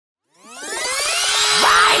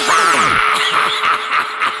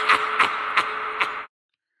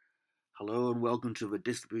welcome to the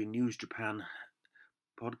Disability News Japan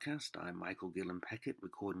podcast. I'm Michael Gillen Peckett,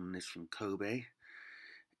 recording this from Kobe, in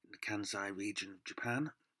the Kansai region of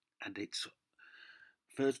Japan, and it's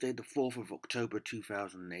Thursday, the 4th of October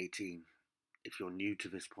 2018. If you're new to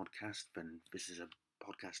this podcast, then this is a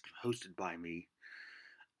podcast hosted by me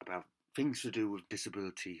about things to do with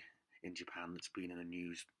disability in Japan that's been in the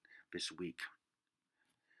news this week.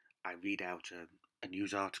 I read out a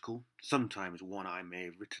news article, sometimes one I may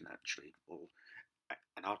have written actually, or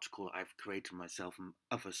an article I've created myself from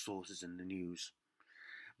other sources in the news.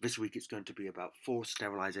 This week it's going to be about forced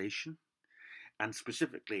sterilisation, and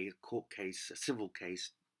specifically a civil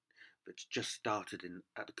case that's just started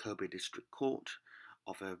at the Kobe District Court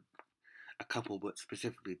of a couple, but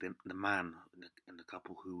specifically the man in the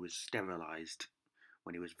couple who was sterilised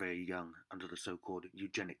when he was very young under the so-called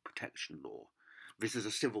eugenic protection law. This is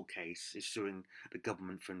a civil case. It's suing the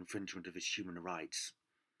government for infringement of his human rights.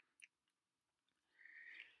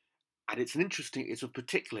 And it's of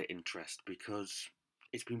particular interest because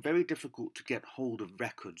it's been very difficult to get hold of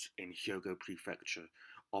records in Hyogo Prefecture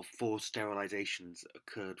of forced sterilizations that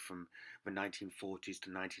occurred from the 1940s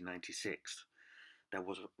to 1996. There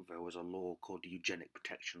was a law called the Eugenic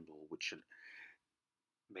Protection Law, which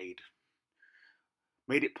made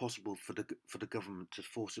it possible for the government to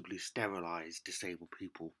forcibly sterilize disabled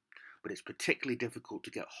people. But it's particularly difficult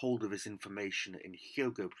to get hold of this information in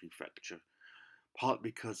Hyogo Prefecture,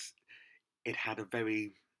 partly because it had a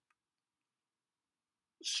very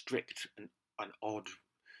strict and odd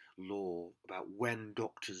law about when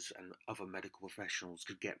doctors and other medical professionals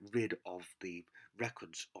could get rid of the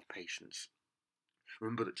records of patients.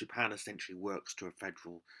 Remember that Japan essentially works to a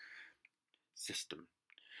federal system.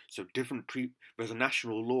 So there's a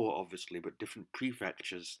national law, obviously, but different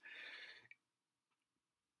prefectures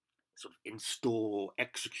sort of install or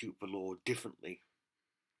execute the law differently.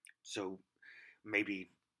 So maybe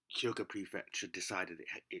Hyogo Prefecture decided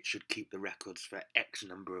it should keep the records for X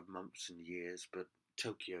number of months and years, but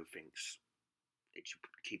Tokyo thinks it should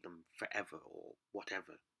keep them forever or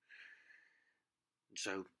whatever. And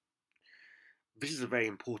so this is a very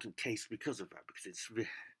important case because of that,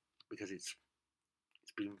 because it's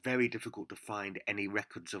been very difficult to find any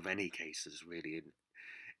records of any cases really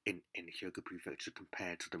in Hyogo Prefecture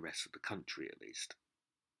compared to the rest of the country, at least.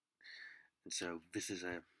 And so this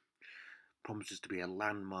promises to be a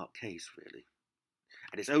landmark case, really.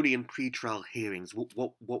 And it's only in pre-trial hearings.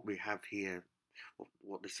 What we have here,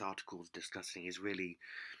 what this article is discussing, is really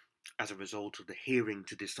as a result of the hearing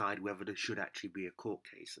to decide whether there should actually be a court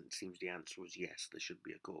case. And it seems the answer is yes, there should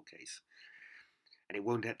be a court case. And it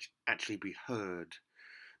won't actually be heard.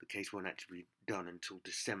 The case won't actually be done until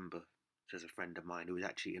December, says a friend of mine who was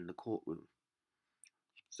actually in the courtroom.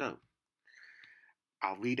 So,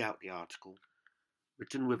 I'll read out the article,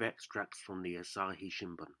 written with extracts from the Asahi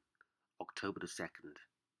Shimbun, October the 2nd,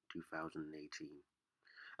 2018.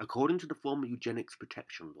 According to the former eugenics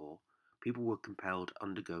protection law, people were compelled to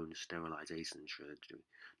undergo sterilization surgery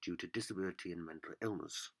due to disability and mental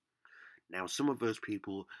illness. Now, some of those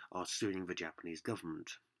people are suing the Japanese government.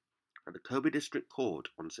 At the Kobe District Court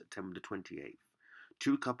on September the 28th,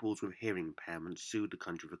 two couples with hearing impairments sued the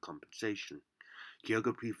country for compensation.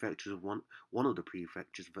 Hyogo Prefecture was one of the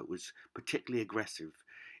prefectures that was particularly aggressive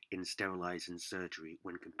in sterilizing surgery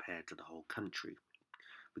when compared to the whole country.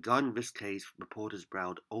 Regarding this case, reporters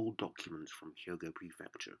browsed old documents from Hyogo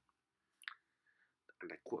Prefecture.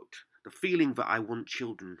 And I quote, "The feeling that I want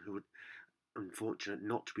children who are unfortunate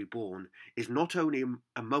not to be born is not only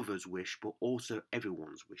a mother's wish, but also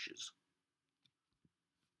everyone's wishes."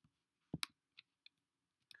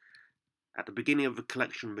 At the beginning of the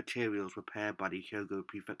collection of materials prepared by the Hyogo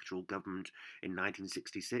Prefectural Government in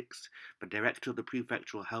 1966, the director of the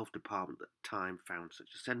Prefectural Health Department at the time found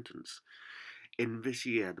such a sentence. In this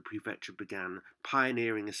year, the prefecture began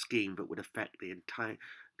pioneering a scheme that would affect the entire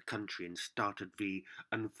country and started the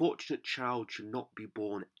 "Unfortunate Child Should Not Be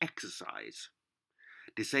Born" exercise.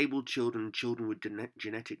 Disabled children and children with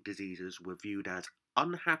genetic diseases were viewed as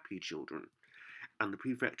unhappy children, and the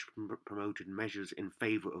prefecture promoted measures in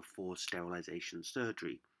favour of forced sterilisation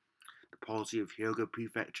surgery. The policy of Hyogo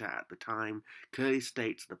Prefecture at the time clearly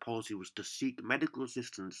states the policy was to seek medical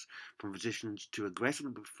assistance from physicians to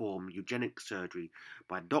aggressively perform eugenic surgery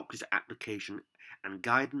by doctors' application and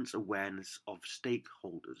guidance awareness of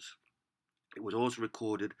stakeholders. It was also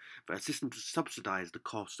recorded that a system to subsidise the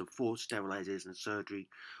cost of forced sterilisation surgery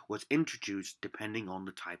was introduced depending on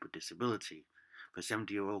the type of disability. The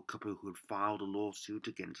 70-year-old couple who had filed a lawsuit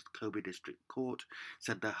against the Kobe District Court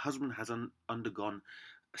said their husband has undergone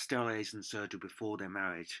sterilisation surgery before their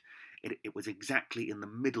marriage. It was exactly in the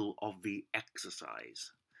middle of the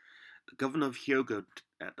exercise. The governor of Hyogo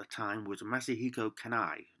at the time was Masahiko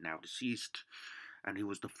Kanai, now deceased, and he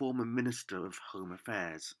was the former Minister of Home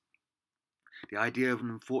Affairs. The idea of an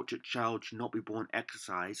unfortunate child should not be born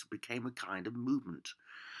exercise became a kind of movement.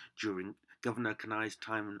 During Governor Kanai's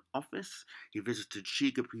time in office, he visited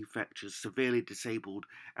Shiga Prefecture's severely disabled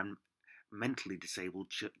and mentally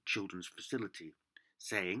disabled children's facility,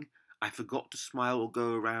 saying, "I forgot to smile or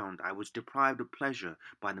go around. I was deprived of pleasure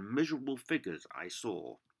by the miserable figures I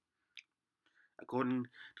saw." According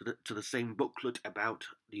to the same booklet about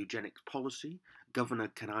the eugenics policy, Governor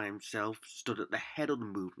Kanai himself stood at the head of the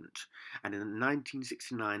movement, and in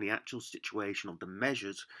 1969 the actual situation of the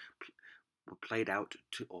measures were played out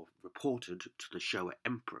to, or reported to the Showa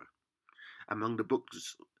Emperor. Among the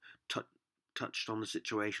books touched on the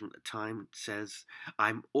situation at the time, it says,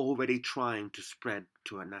 "I'm already trying to spread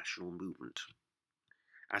to a national movement."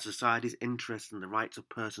 As society's interest in the rights of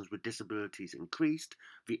persons with disabilities increased,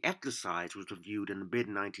 the exercise was reviewed in the mid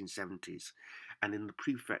 1970s, and in the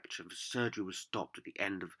prefecture, the surgery was stopped at the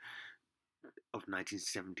end of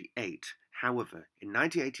 1978. However, in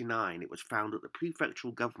 1989, it was found that the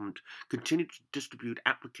prefectural government continued to distribute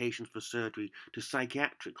applications for surgery to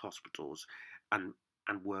psychiatric hospitals and,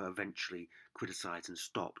 and were eventually criticised and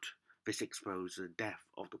stopped. This exposed the depth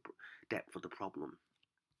of the problem.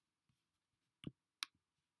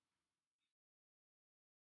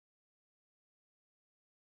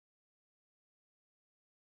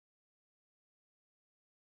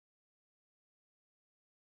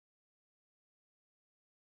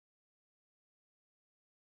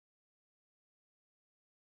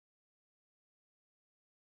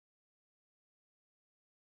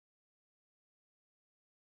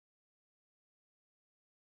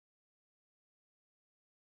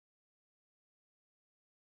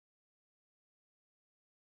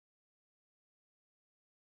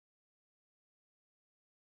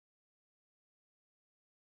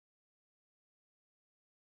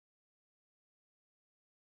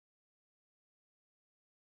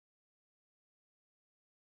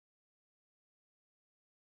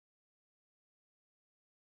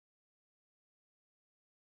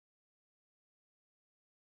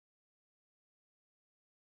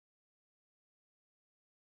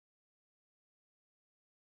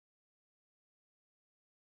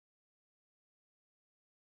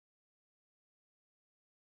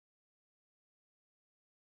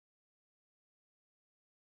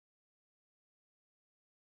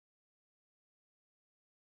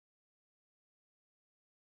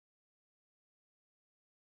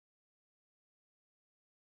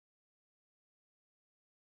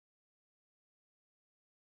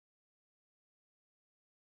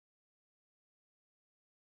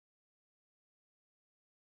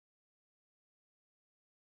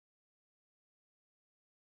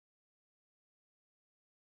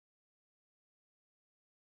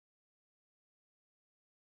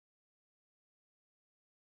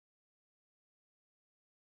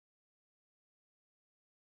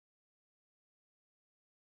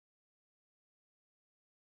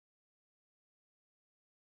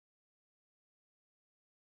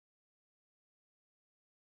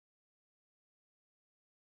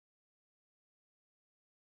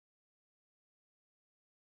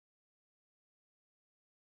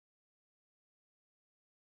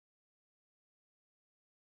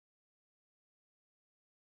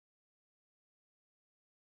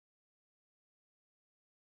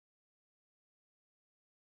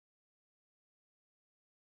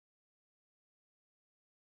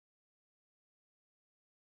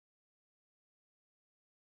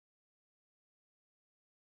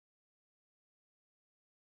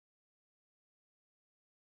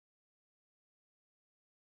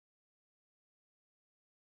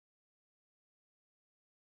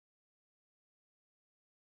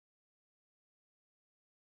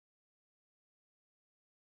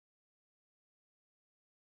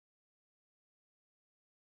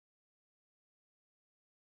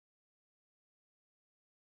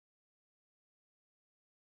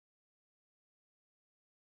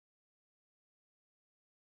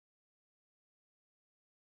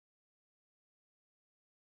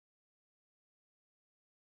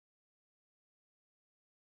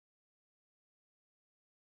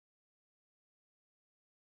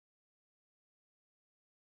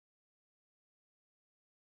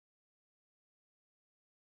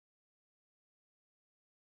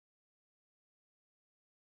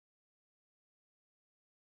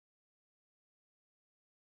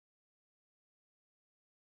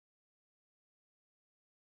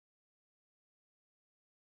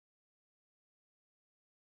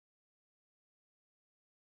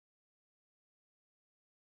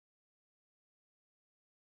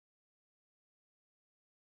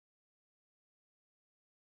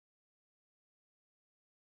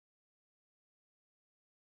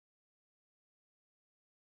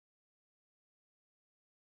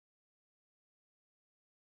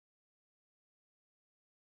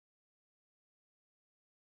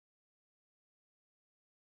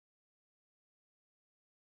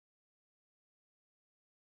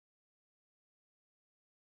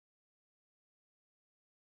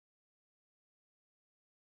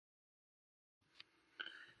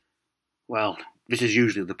 Well, this is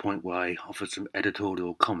usually the point where I offer some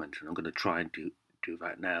editorial comment, and I'm going to try and do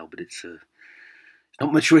that now, but it's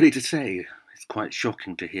not much really to say. It's quite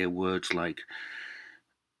shocking to hear words like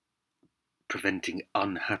preventing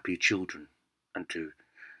unhappy children and to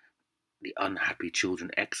the unhappy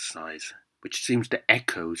children exercise, which seems to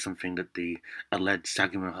echo something that the alleged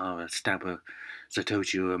Sagamihara stabber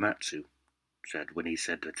Satoshi Uematsu said when he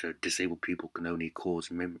said that disabled people can only cause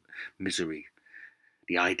misery.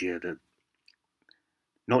 The idea that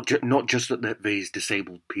not just that these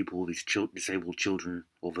disabled people, these disabled children,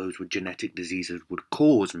 or those with genetic diseases would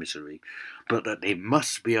cause misery, but that they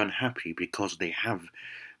must be unhappy because they have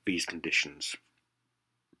these conditions.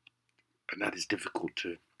 And that is difficult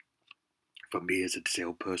for me as a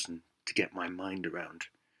disabled person to get my mind around.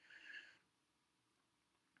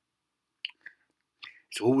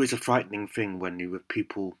 It's always a frightening thing when you have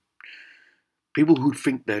people who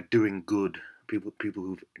think they're doing good, people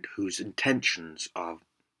whose intentions are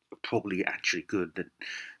probably actually good, that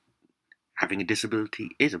having a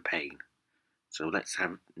disability is a pain. So let's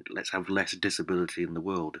have less disability in the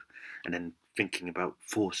world, and then thinking about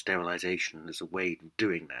forced sterilisation as a way of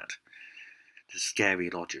doing that. It's a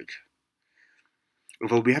scary logic.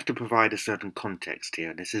 Although we have to provide a certain context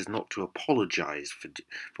here, and this is not to apologise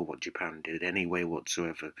for what Japan did in any way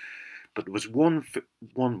whatsoever, but there was one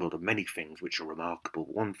of many things which are remarkable.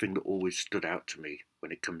 One thing that always stood out to me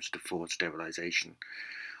when it comes to forced sterilisation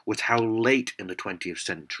was how late in the 20th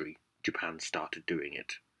century Japan started doing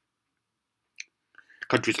it.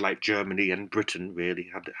 Countries like Germany and Britain really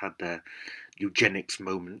had their eugenics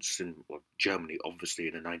moments in Germany, obviously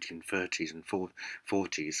in the 1930s and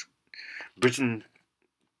 40s. Britain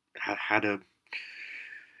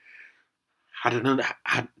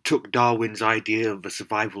took Darwin's idea of the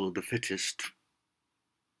survival of the fittest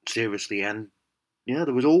seriously, and yeah,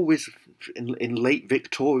 there was always in late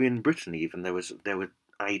Victorian Britain even there were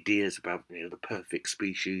ideas about the perfect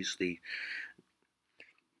species, that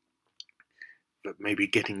maybe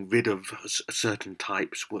getting rid of certain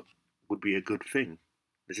types would be a good thing.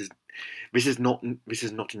 This is not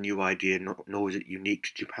a new idea, nor is it unique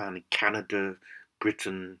to Japan. Canada,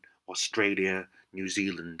 Britain, Australia, New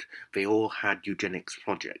Zealand, they all had eugenics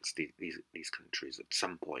projects, these countries, at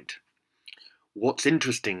some point. What's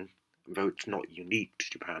interesting, though it's not unique to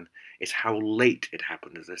Japan, is how late it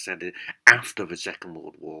happened, as I said, after the Second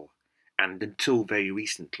World War, and until very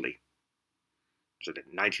recently. So that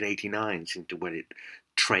 1989 seemed to when it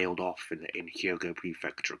trailed off in Hyogo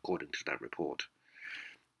Prefecture, according to that report.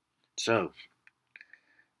 So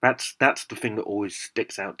that's the thing that always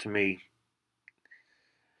sticks out to me.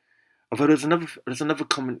 Although there's another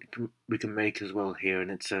comment we can make as well here,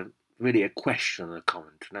 and it's really a question and a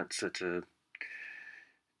comment, and that's that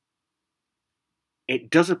it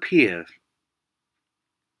does appear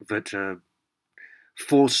that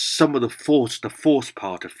for some of the forced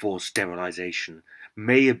part of forced sterilisation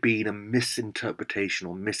may have been a misinterpretation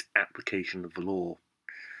or misapplication of the law.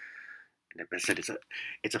 And as I said,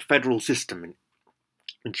 it's a federal system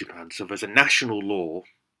in Japan, so there's a national law.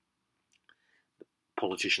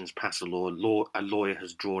 Politicians pass a lawyer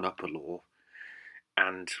has drawn up a law,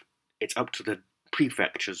 and it's up to the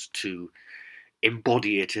prefectures to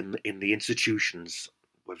embody it in the institutions,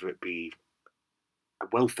 whether it be a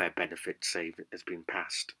welfare benefit, say, that has been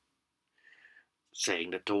passed, saying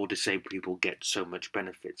that all disabled people get so much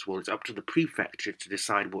benefits. Well, it's up to the prefecture to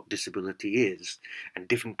decide what disability is, and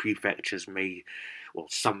different prefectures may, well,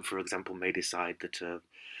 some, for example, may decide that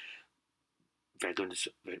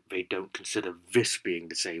they don't consider this being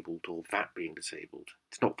disabled or that being disabled.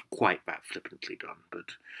 It's not quite that flippantly done,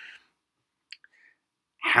 but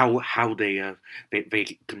how they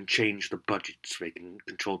can change the budgets, they can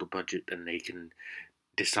control the budget, and they can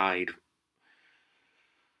decide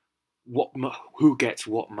who gets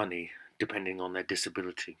what money depending on their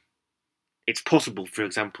disability. It's possible, for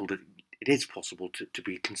example, that it is possible to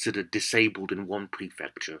be considered disabled in one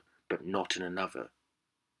prefecture but not in another.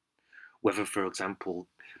 Whether, for example,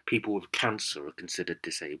 people with cancer are considered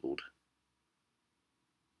disabled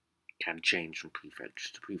can change from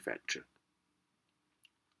prefecture to prefecture,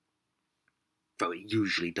 though it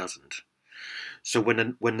usually doesn't. So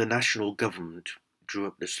when the national government drew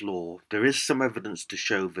up this law, there is some evidence to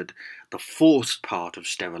show that the forced part of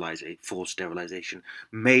forced sterilisation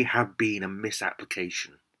may have been a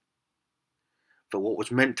misapplication. But what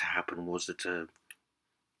was meant to happen was that,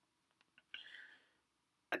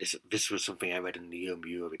 and this was something I read in the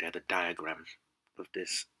UMU, it had a diagram of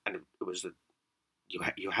this, and it was that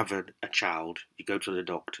you have a child, you go to the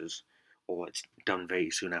doctors, or it's done very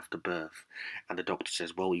soon after birth, and the doctor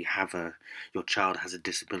says, well, your child has a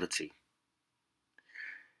disability.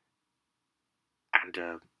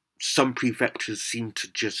 And some prefectures seem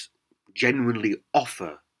to just genuinely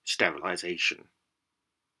offer sterilisation,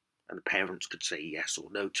 and the parents could say yes or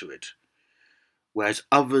no to it. Whereas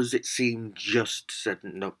others, it seemed, just said,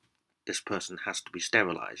 no, this person has to be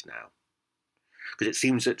sterilised now. Because it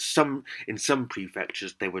seems that in some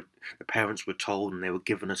prefectures, the parents were told and they were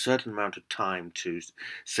given a certain amount of time to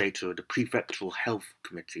say to the prefectural health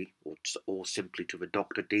committee, or simply to the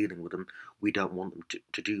doctor dealing with them, we don't want them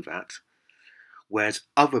to do that. Whereas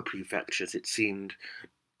other prefectures, it seemed,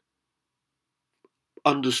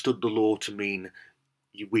 understood the law to mean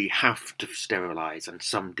we have to sterilise, and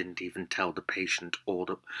some didn't even tell the patient or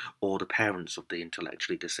the parents of the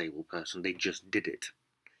intellectually disabled person. They just did it.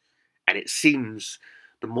 And it seems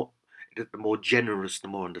the more generous, the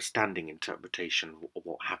more understanding interpretation of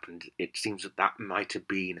what happened, it seems that might have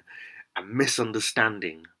been a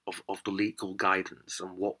misunderstanding of the legal guidance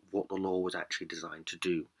and what the law was actually designed to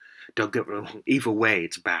do. Don't get me wrong, either way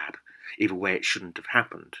it's bad. Either way it shouldn't have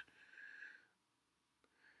happened.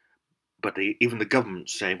 But even the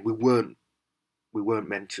government's saying we weren't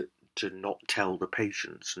meant to not tell the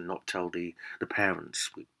patients and not tell the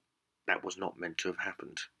parents. That was not meant to have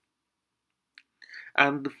happened.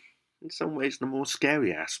 And in some ways, the more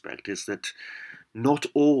scary aspect is that not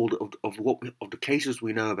all of the cases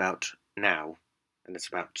we know about now, and it's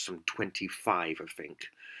about some 25, I think.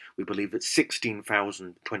 We believe that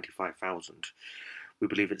 25,000. We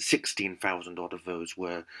believe that 16,000 odd of those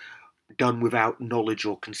were done without knowledge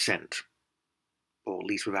or consent, or at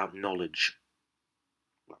least without knowledge.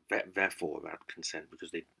 Therefore, without consent,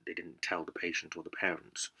 because they didn't tell the patient or the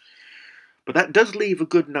parents. But that does leave a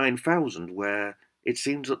good 9,000 where it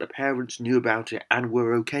seems that the parents knew about it and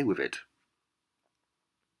were okay with it.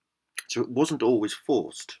 So it wasn't always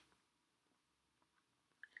forced.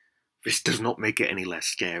 This does not make it any less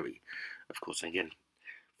scary. Of course, again,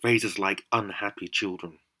 phrases like unhappy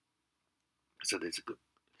children. So there's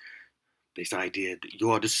this idea that you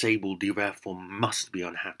are disabled, you therefore must be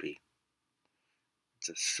unhappy.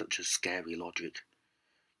 It's such a scary logic.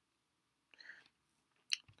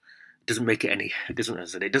 It doesn't make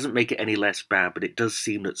it any less bad, but it does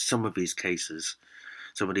seem that some of these cases,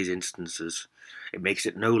 some of these instances, it makes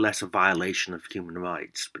it no less a violation of human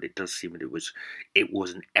rights, but it does seem that it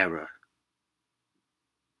was an error.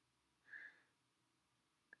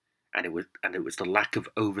 And it was the lack of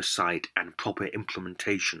oversight and proper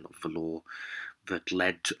implementation of the law that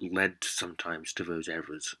led sometimes to those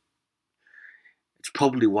errors. It's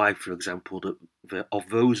probably why, for example, that of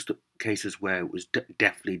those cases where it was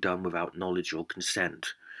definitely done without knowledge or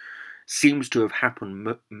consent, seems to have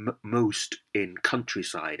happened most in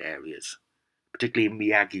countryside areas, particularly in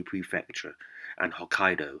Miyagi Prefecture and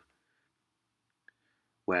Hokkaido,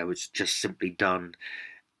 where it was just simply done,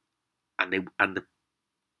 and the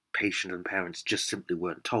patient and parents just simply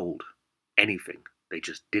weren't told anything. They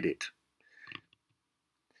just did it.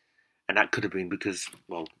 And that could have been because,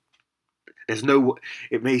 well,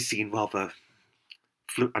 it may seem rather,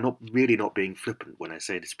 I'm not being flippant when I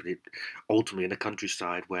say this, but ultimately in the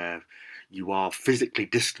countryside where you are physically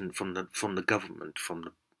distant from the government, from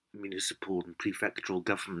the municipal and prefectural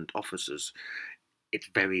government officers, it's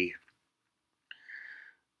very,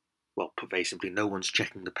 well, put very simply, no one's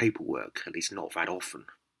checking the paperwork, at least not that often.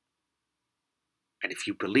 And if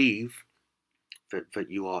you believe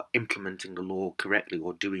that you are implementing the law correctly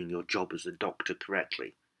or doing your job as a doctor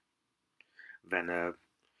correctly, then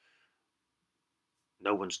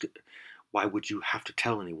why would you have to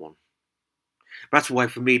tell anyone? That's why,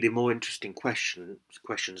 for me, the more interesting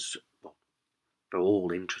questions, well, they're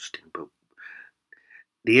all interesting, but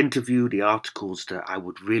the articles that I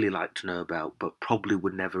would really like to know about, but probably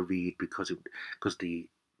would never read because the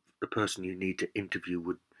person you need to interview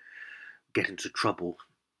would get into trouble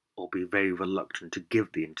or be very reluctant to give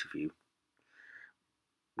the interview,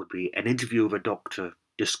 would be an interview of a doctor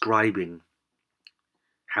describing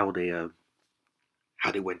how they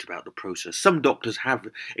went about the process. Some doctors have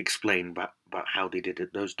explained about how they did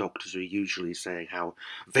it. Those doctors are usually saying how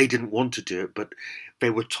they didn't want to do it, but they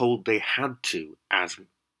were told they had to as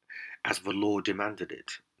the law demanded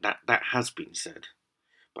it. That has been said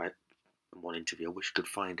by one interview. I wish I could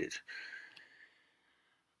find it.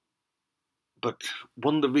 But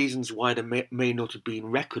one of the reasons why there may not have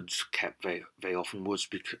been records kept very, very often was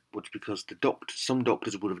because some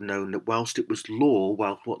doctors would have known that whilst it was law,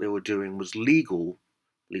 whilst what they were doing was legal,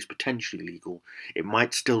 at least potentially legal, it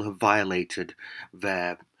might still have violated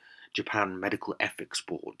their Japan medical ethics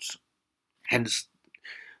boards. Hence,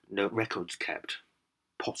 no records kept,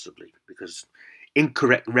 possibly, because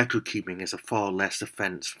incorrect record keeping is a far less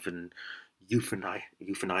offence than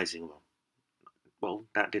euthanizing. Well,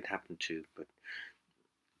 that did happen too, but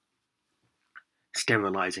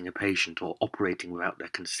sterilising a patient or operating without their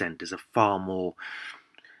consent is a far more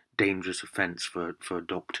dangerous offence for a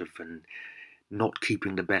doctor than not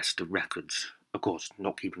keeping the best of records. Of course,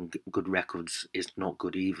 not keeping good records is not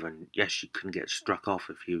good either, and yes, you can get struck off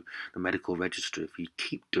the medical register if you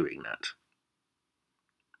keep doing that.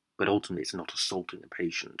 But ultimately, it's not assaulting a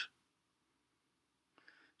patient.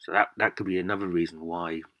 So that could be another reason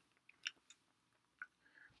why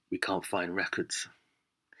we can't find records.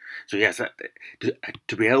 So yes,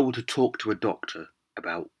 to be able to talk to a doctor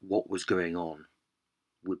about what was going on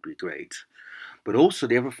would be great. But also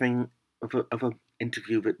the other thing of an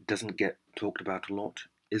interview that doesn't get talked about a lot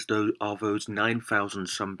is those 9,000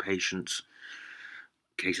 some patients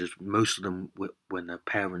cases, most of them when their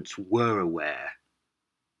parents were aware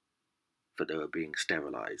that they were being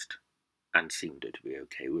sterilised and seemed to be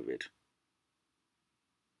okay with it.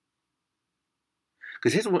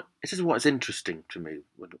 Because this is what's interesting to me,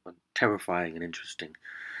 terrifying and interesting,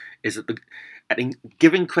 is that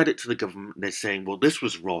giving credit to the government, they're saying, well, this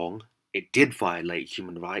was wrong, it did violate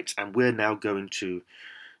human rights, and we're now going to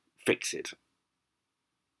fix it.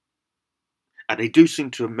 And they do seem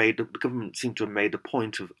to have the government seem to have made a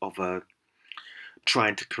point of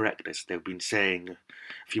trying to correct this. They've been saying a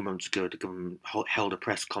few months ago, the government held a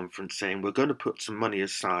press conference saying, we're going to put some money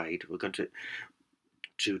aside, we're going to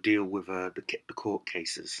deal with the court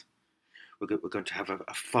cases. We're going to have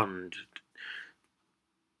a fund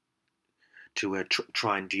to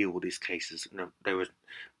try and deal with these cases. They were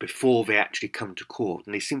before they actually come to court,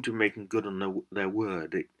 and they seem to be making good on their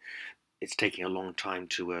word. It's taking a long time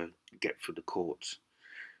to get through the courts,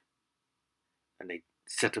 and they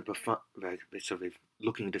set up a fund. They're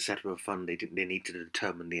looking to set up a fund. They need to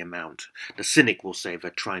determine the amount. The cynic will say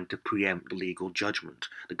they're trying to preempt legal judgment.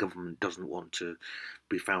 The government doesn't want to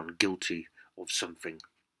be found guilty of something,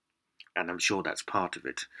 and I'm sure that's part of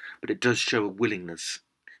it. But it does show a willingness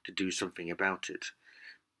to do something about it.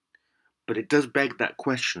 But it does beg that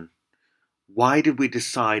question: why did we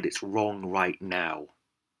decide it's wrong right now?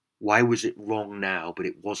 Why was it wrong now, but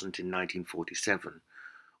it wasn't in 1947?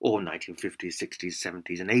 Or 1950s, 60s,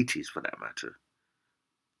 70s, and 80s for that matter?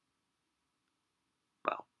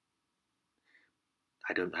 Well,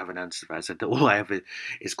 I don't have an answer for that. So all I have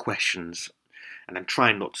is questions, and I'm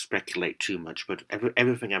trying not to speculate too much. But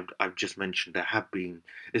everything I've just mentioned,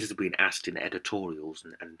 this has been asked in editorials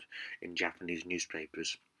and in Japanese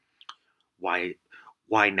newspapers. Why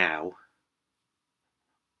now?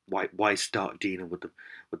 Why start dealing with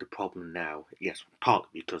the problem now? Yes,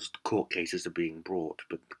 partly because the court cases are being brought,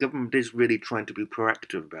 but the government is really trying to be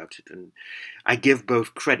proactive about it, and I give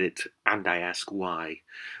both credit and I ask why.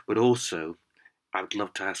 But also, I would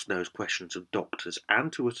love to ask those questions of doctors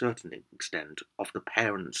and, to a certain extent, of the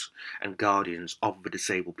parents and guardians of the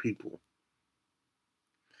disabled people.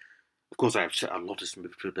 Of course, I have a lot of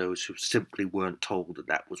sympathy for those who simply weren't told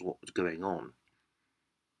that was what was going on.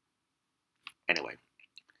 Anyway,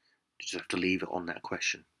 just have to leave it on that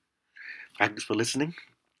question. Thanks for listening,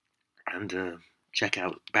 and check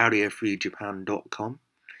out barrierfreejapan.com.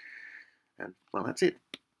 And well, that's it.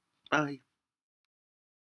 Bye.